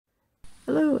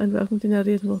Hello and welcome to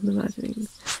Nadia's Modern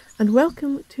Imaginings, and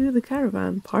welcome to the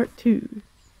Caravan Part 2.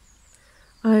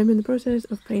 I'm in the process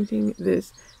of painting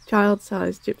this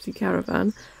child-sized Gypsy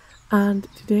Caravan, and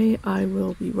today I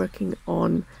will be working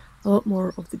on a lot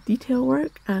more of the detail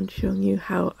work and showing you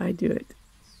how I do it.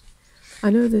 I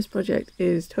know this project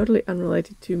is totally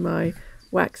unrelated to my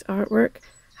wax artwork,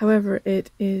 however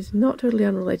it is not totally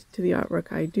unrelated to the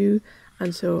artwork I do,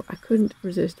 and so I couldn't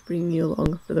resist bringing you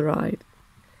along for the ride.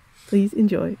 Please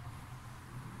enjoy.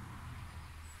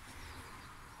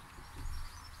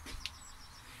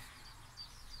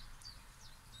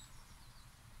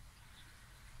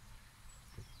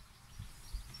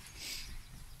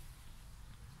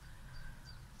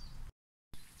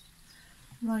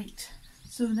 Right,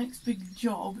 so the next big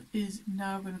job is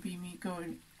now going to be me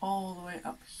going all the way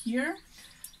up here.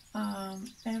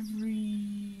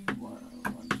 Every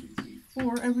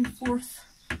fourth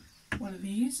one of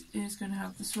these is going to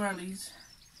have the swirlies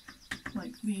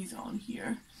like these on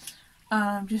here.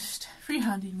 I'm just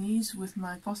freehanding these with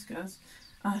my Poscas,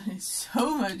 and it's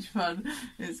so much fun.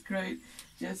 It's great,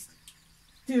 just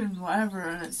doing whatever,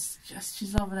 and it's just,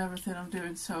 she's loving everything I'm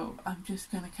doing, so I'm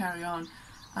just going to carry on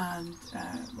and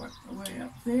work my way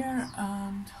up there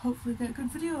and hopefully get a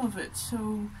good video of it,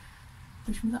 so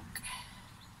wish me luck.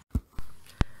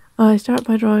 I start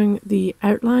by drawing the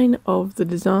outline of the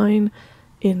design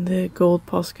in the gold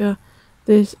Posca.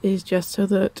 This is just so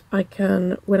that I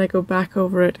can, when I go back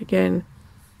over it again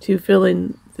to fill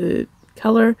in the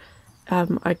colour,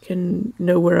 I can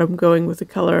know where I'm going with the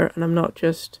colour and I'm not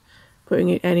just putting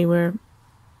it anywhere.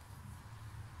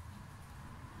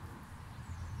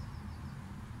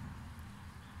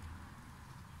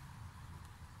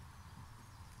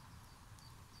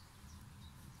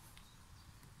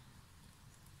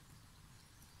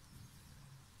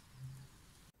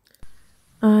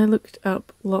 I looked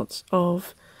up lots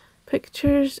of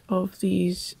pictures of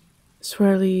these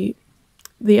swirly,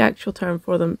 the actual term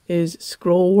for them is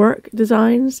scrollwork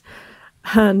designs,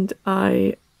 and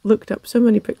I looked up so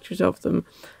many pictures of them,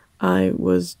 I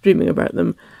was dreaming about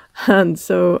them, and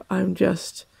so I'm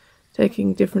just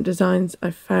taking different designs I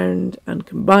found and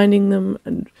combining them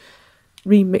and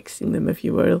remixing them, if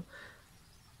you will.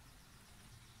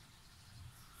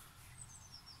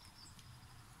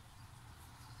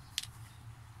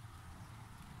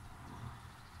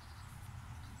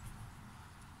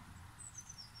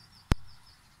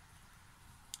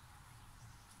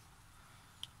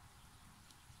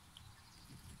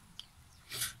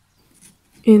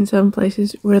 In some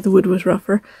places where the wood was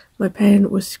rougher, my pen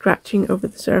was scratching over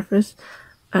the surface,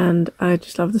 and I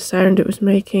just love the sound it was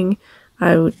making.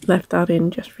 I left that in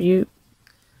just for you.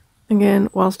 Again,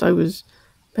 whilst I was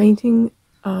painting,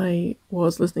 I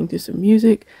was listening to some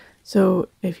music, so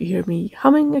if you hear me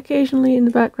humming occasionally in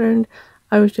the background,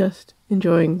 I was just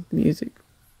enjoying the music.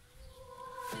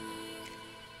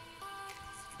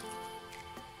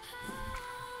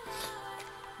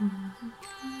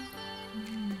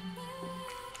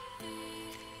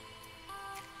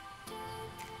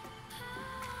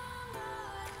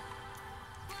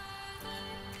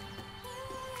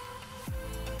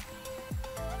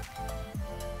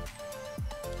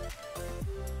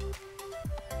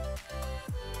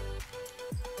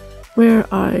 Where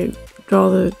I draw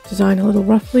the design a little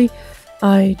roughly,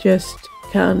 I just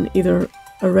can either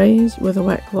erase with a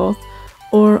wet cloth,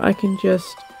 or I can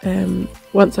just,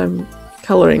 once I'm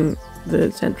colouring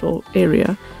the central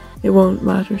area, it won't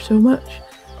matter so much.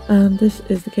 And this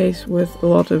is the case with a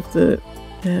lot of the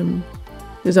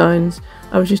designs.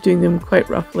 I was just doing them quite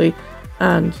roughly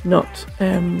and not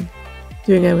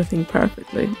doing everything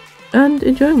perfectly and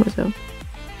enjoying myself.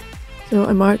 So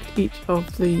I marked each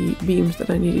of the beams that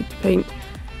I needed to paint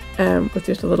with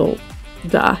just a little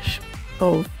dash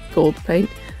of gold paint,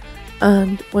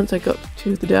 and once I got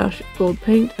to the dash of gold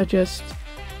paint I just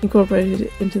incorporated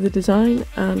it into the design,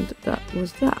 and that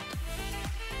was that.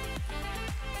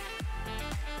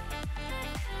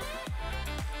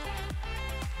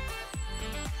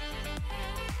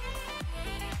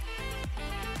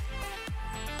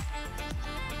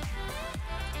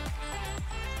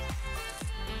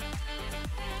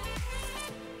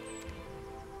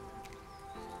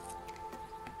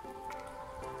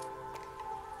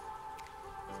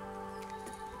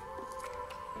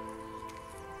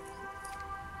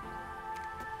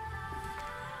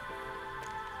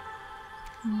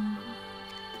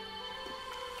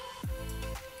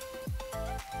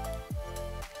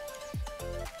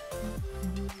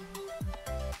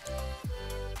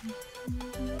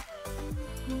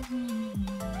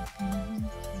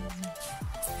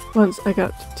 Once I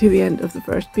got to the end of the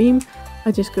first beam,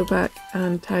 I just go back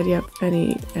and tidy up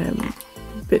any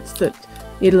bits that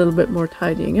need a little bit more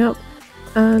tidying up,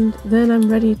 and then I'm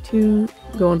ready to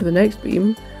go on to the next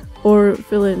beam or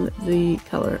fill in the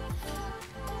colour.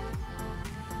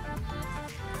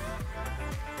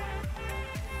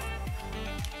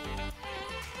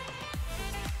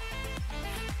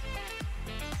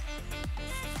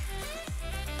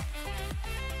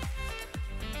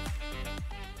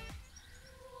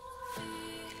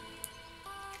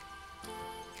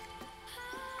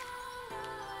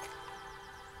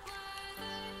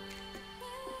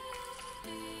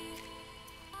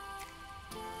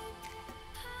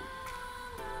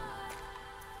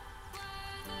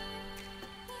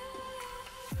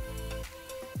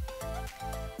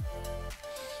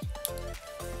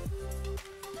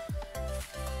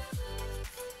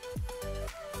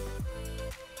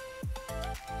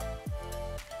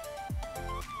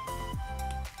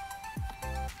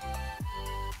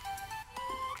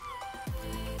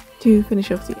 To finish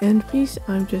off the end piece,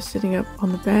 I'm just sitting up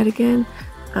on the bed again,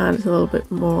 and it's a little bit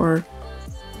more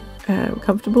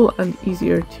comfortable and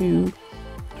easier to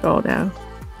draw now.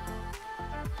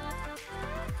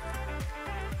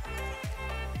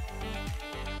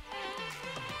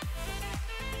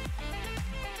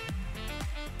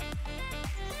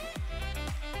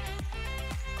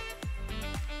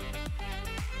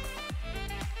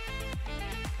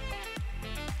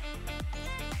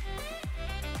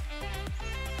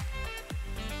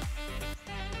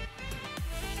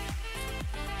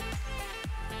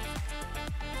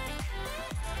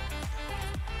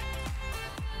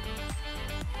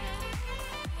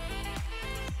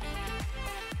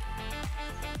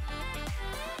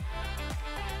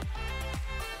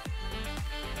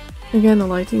 Again, the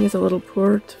lighting is a little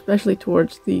poor, especially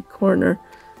towards the corner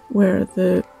where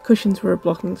the cushions were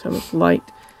blocking some of the light,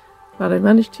 but I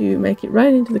managed to make it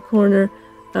right into the corner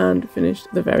and finished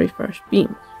the very first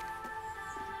beam.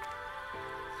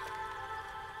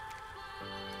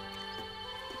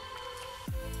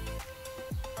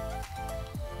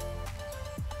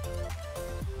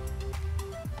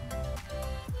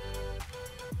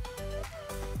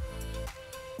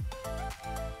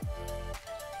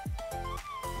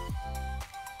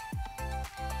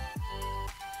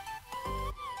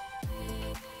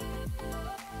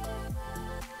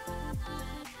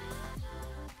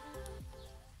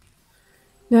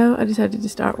 Now I decided to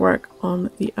start work on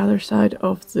the other side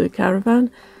of the caravan,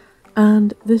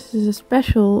 and this is a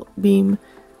special beam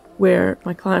where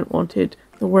my client wanted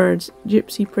the words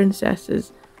Gypsy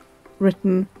Princesses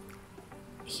written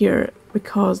here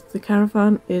because the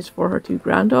caravan is for her two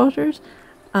granddaughters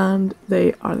and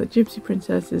they are the Gypsy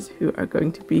Princesses who are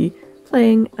going to be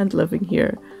playing and living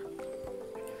here.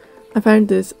 I found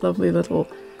this lovely little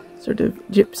sort of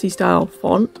gypsy style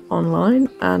font online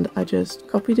and I just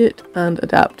copied it and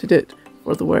adapted it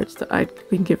for the words that I'd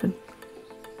been given.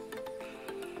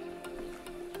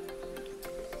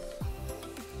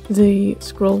 The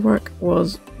scrollwork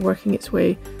was working its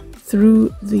way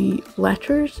through the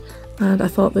letters and I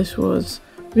thought this was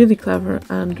really clever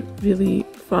and really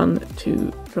fun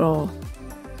to draw.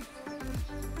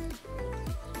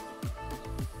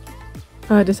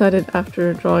 I decided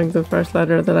after drawing the first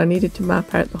letter that I needed to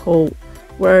map out the whole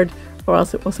word or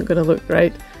else it wasn't going to look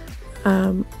right.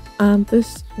 And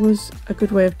this was a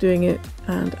good way of doing it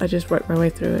and I just worked my way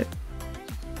through it.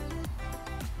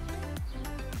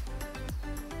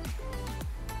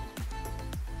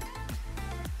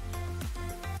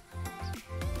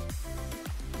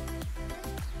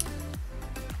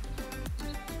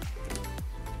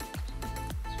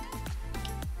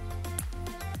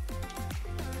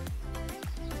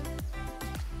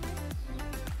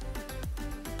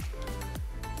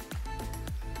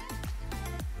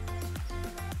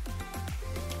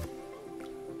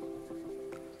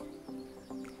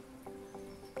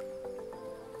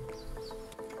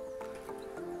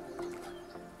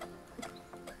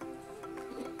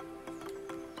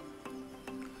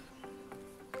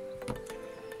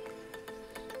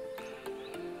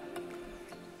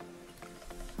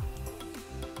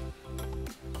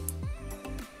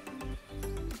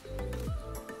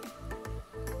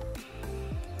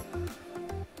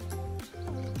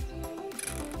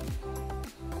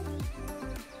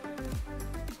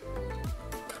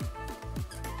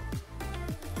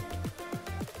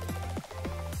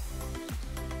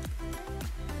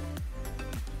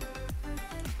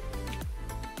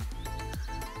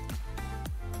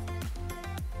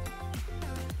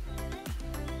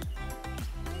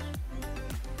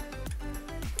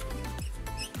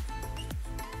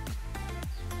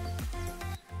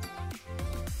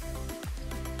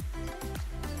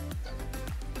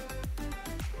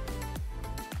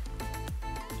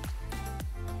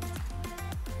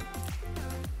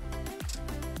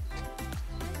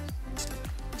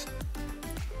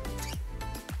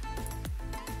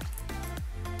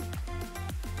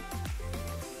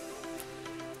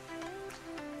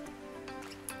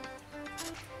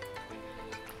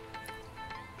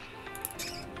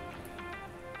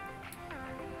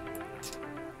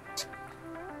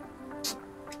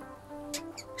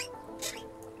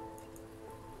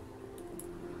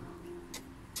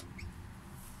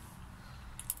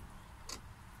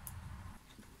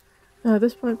 Now at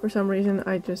this point, for some reason,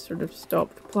 I just sort of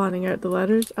stopped planning out the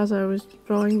letters as I was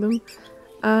drawing them,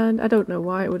 and I don't know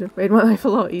why. It would have made my life a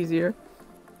lot easier.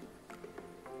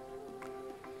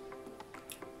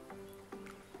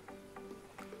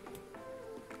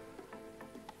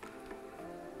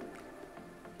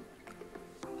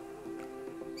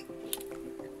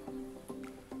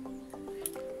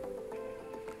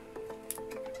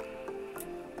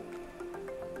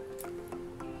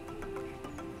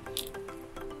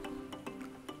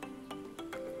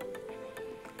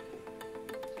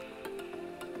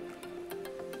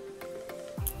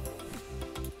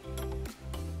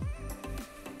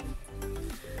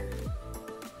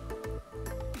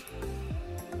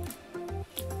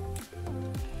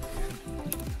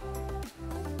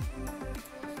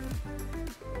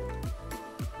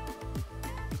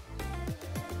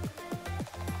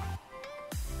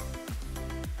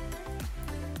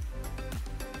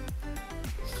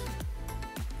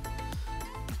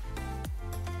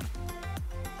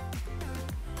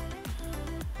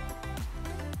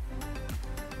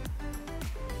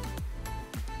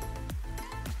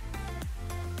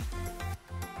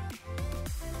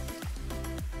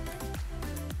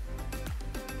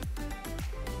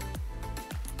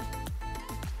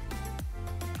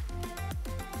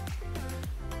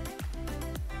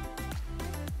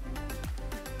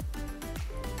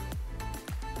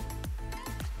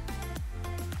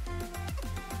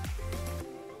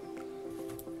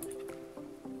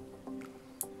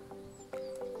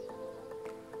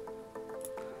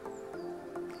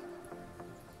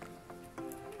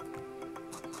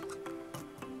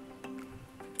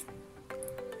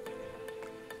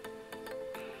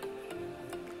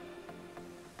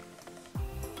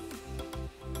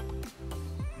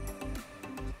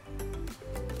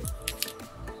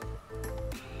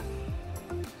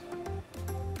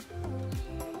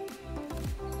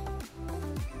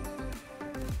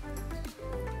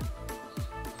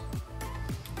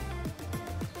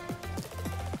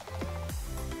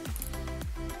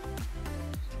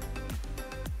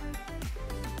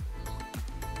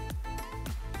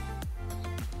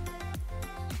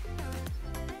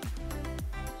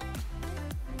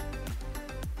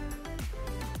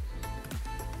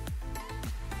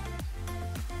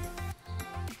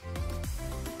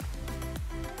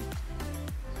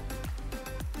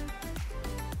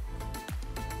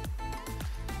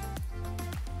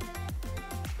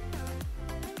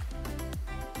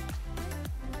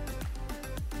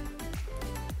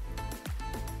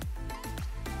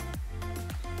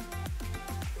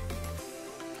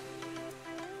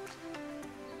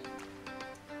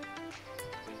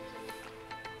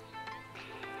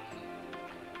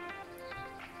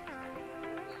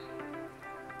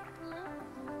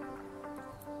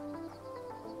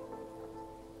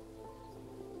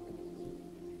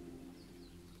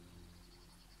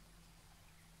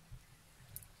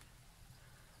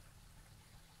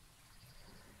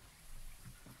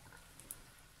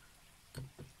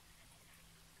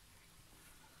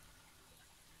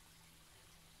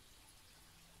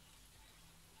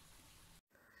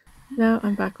 Now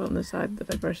I'm back on the side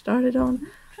that I first started on,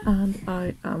 and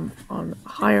I am on a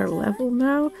higher level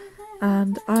now,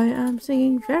 and I am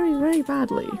singing very, very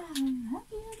badly.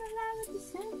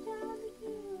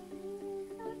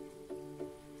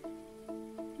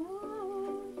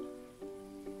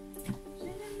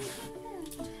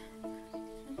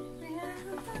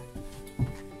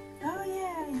 Oh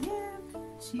yeah.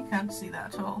 You can't see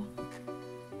that at all.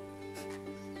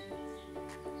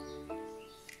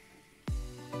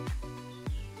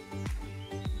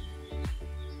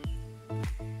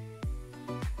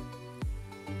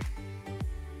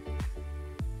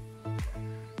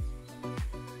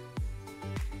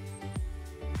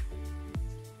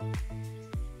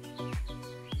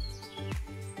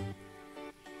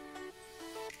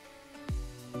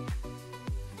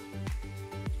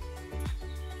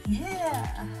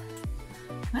 Yeah,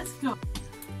 let's go.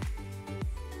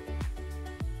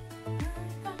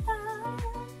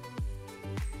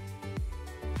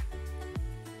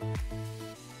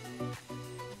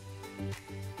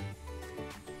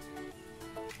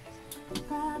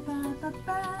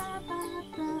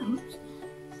 Oops.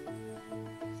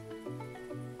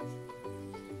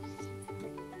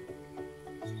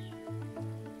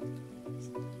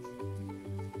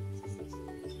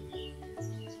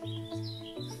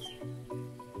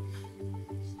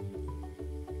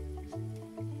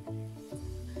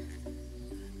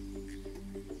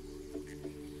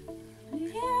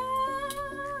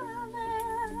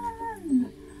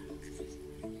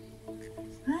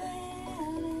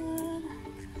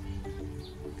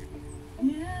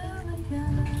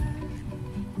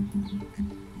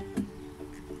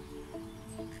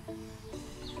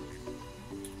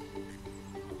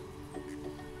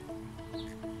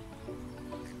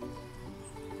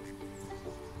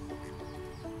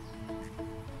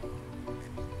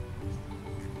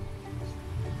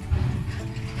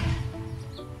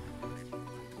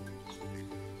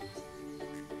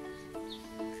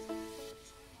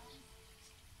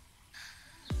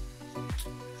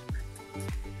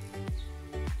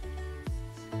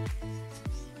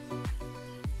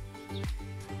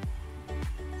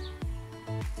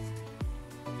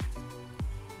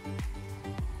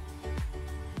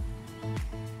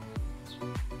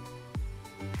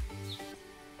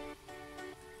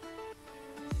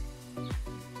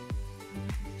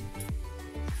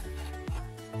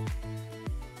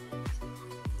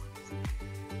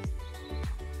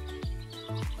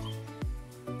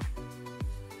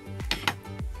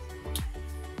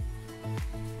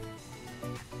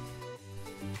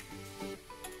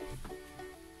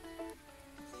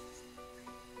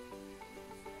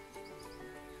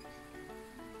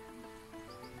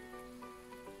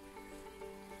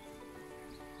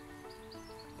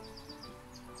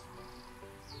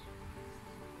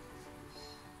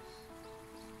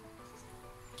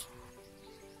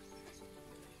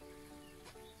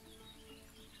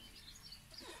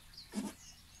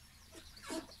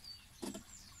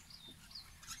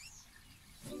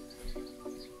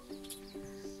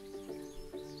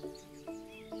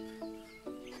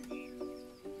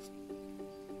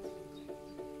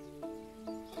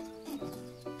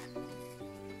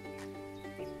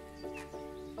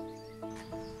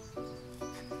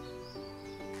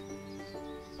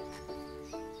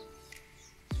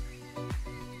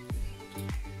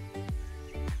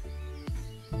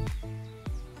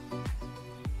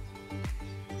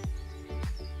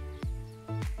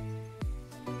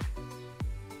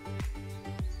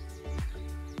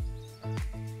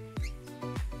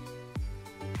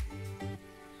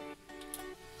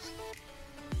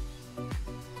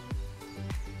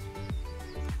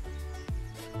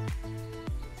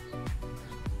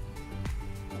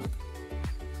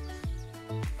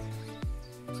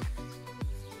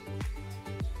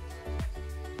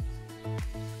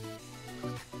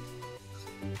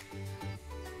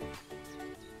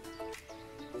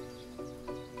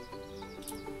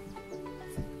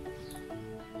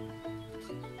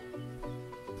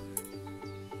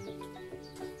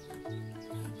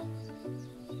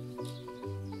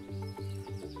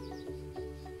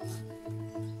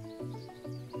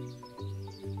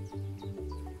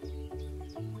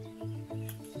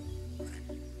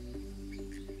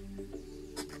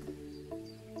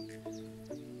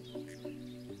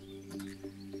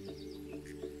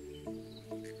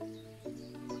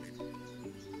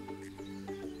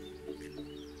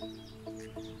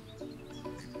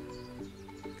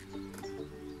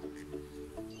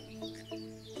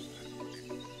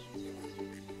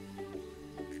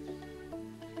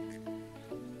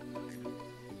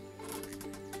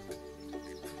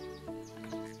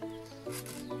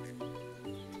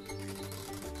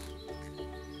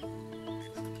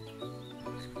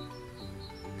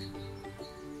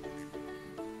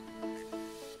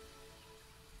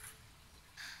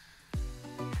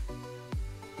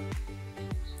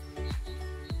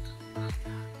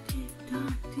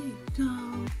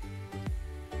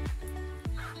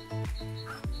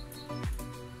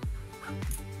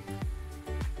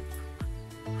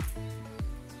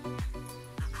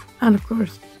 And of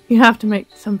course, you have to make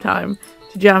some time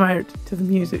to jam out to the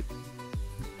music.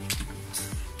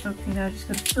 Okay, now just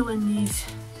going to fill in these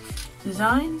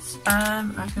designs. I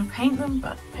was going to paint them,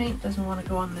 but paint doesn't want to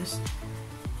go on this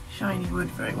shiny wood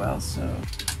very well, so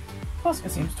Posca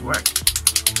seems to work.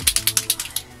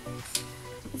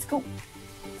 Let's go.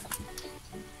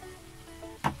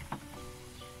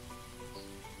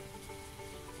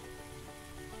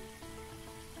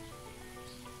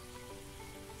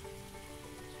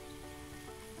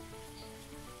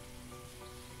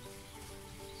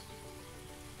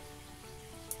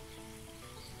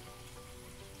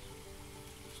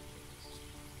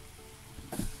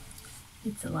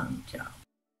 It's a long job.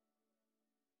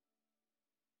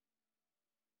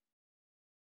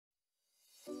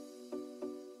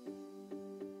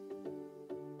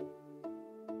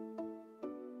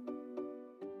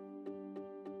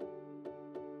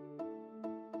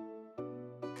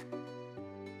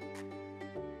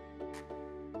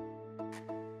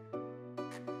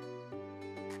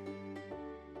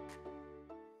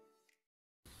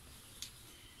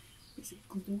 It's a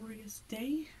glorious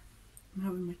day. I'm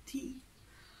having my tea.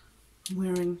 I'm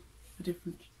wearing a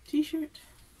different t-shirt.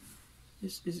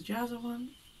 This is a Jazza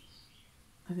one.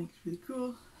 I think it's really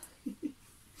cool. And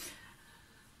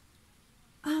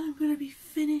I'm going to be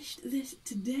finished this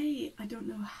today. I don't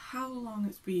know how long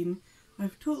it's been.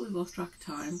 I've totally lost track of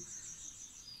time.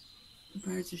 The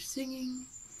birds are singing.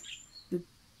 The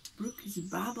brook is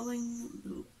babbling.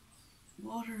 The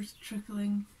water's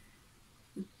trickling.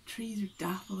 The trees are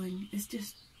dappling. It's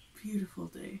just a beautiful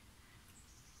day.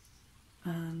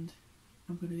 And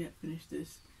I'm going to get finished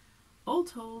this. All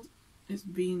told, it's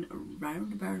been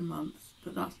around about a month,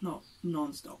 but that's not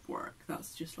non-stop work.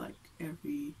 That's just like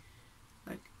every,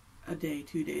 like a day,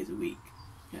 2 days a week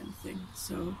kind of thing.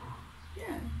 So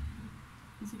yeah,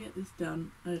 once I get this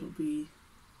done, it'll be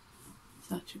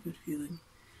such a good feeling.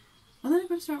 And then I'm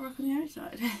going to start working on the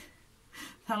outside.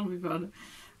 That'll be fun.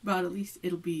 But at least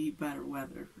it'll be better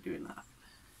weather for doing that.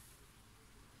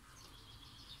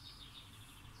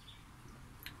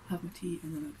 Have my tea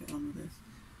and then I'll get on with this.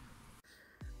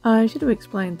 I should have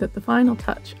explained that the final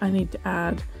touch I need to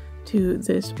add to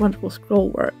this wonderful scroll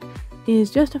work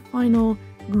is just a final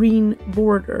green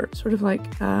border, sort of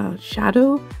like a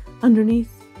shadow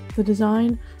underneath the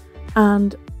design.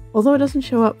 And although it doesn't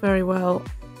show up very well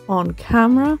on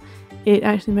camera, it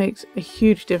actually makes a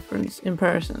huge difference in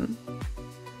person.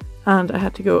 And I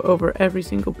had to go over every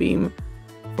single beam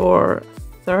for a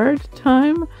third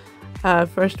time.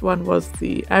 First one was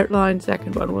the outline,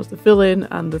 second one was the fill-in,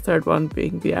 and the third one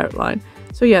being the outline.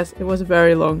 So yes, it was a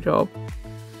very long job.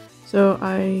 So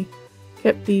I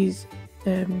kept these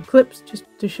clips just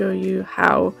to show you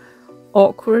how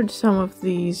awkward some of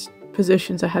these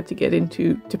positions I had to get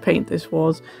into to paint this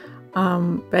was.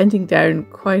 Bending down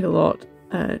quite a lot,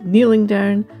 kneeling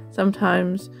down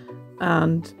sometimes,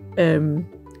 and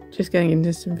just getting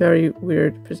into some very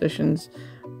weird positions.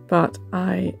 But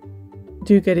I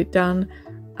do get it done,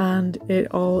 and it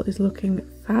all is looking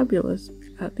fabulous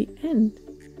at the end.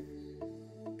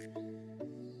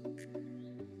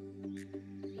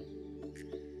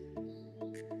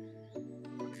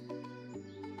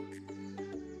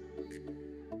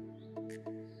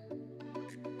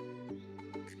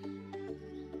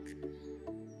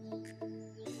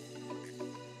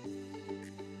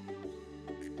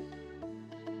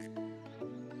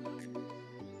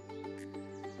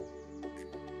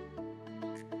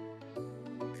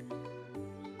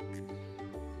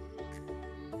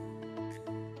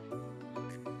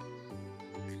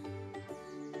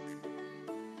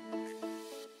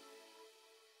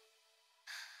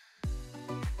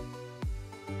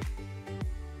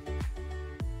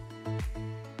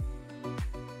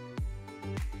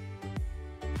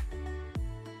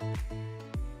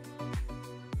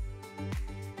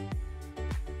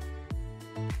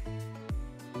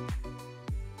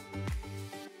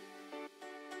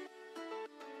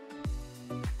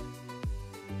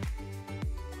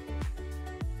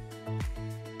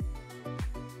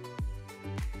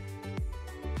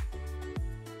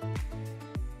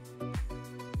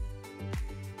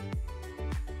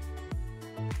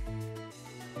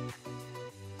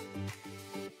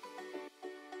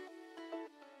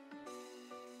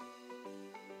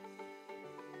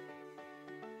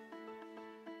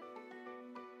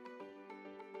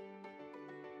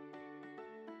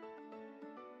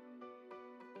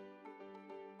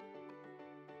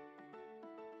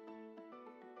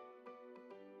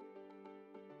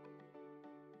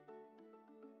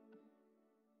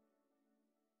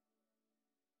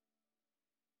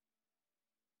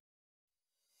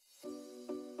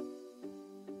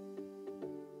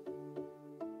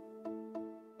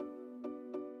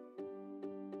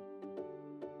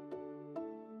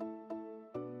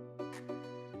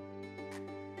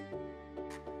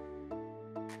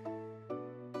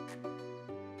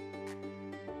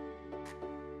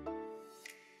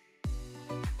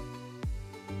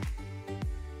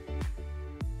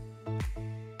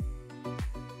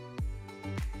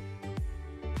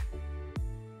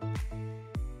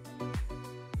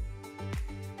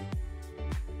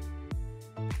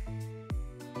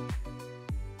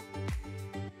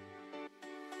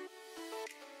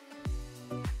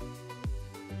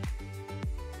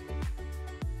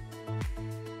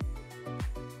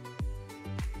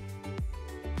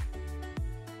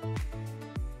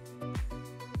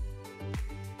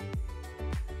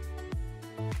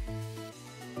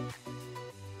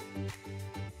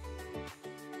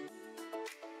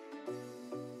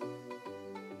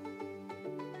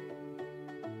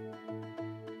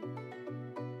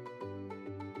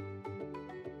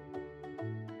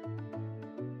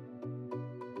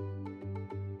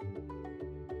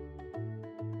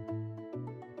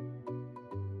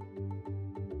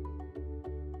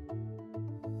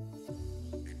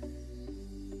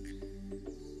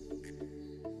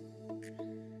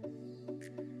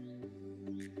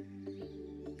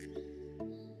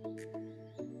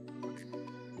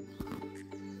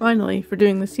 Finally, for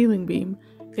doing the ceiling beam,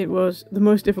 it was the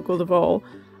most difficult of all.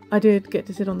 I did get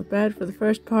to sit on the bed for the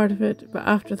first part of it, but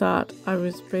after that I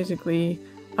was basically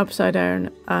upside down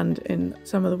and in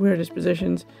some of the weirdest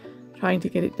positions trying to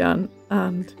get it done,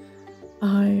 and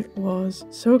I was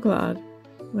so glad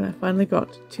when I finally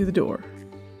got to the door.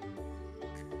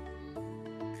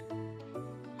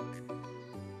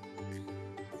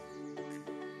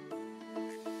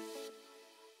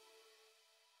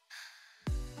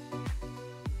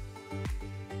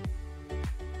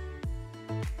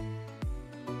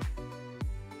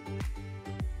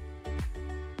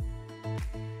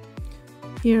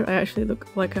 Here I actually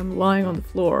look like I'm lying on the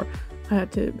floor. I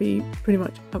had to be pretty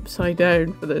much upside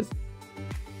down for this.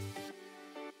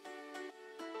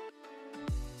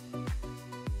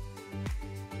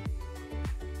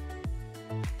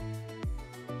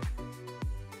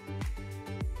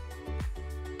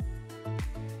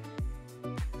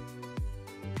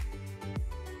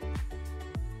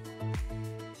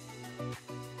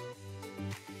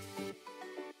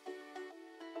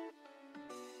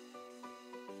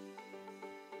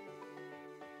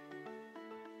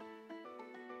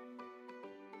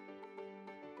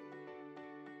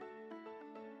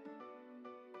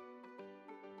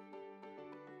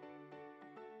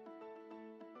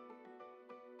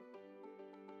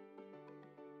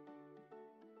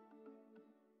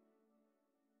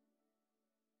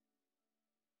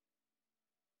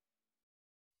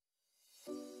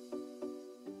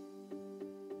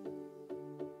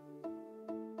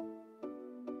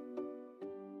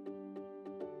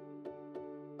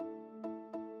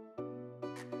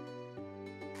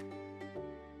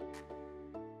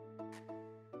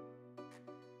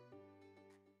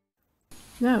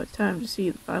 Now it's time to see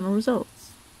the final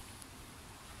results.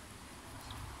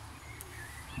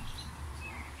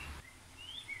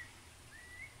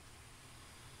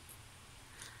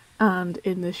 And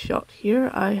in this shot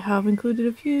here I have included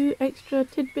a few extra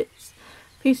tidbits,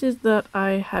 pieces that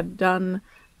I had done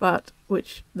but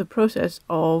which the process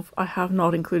of I have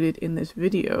not included in this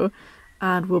video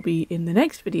and will be in the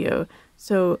next video,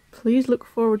 so please look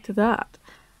forward to that,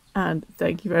 and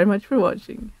thank you very much for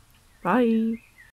watching. Bye!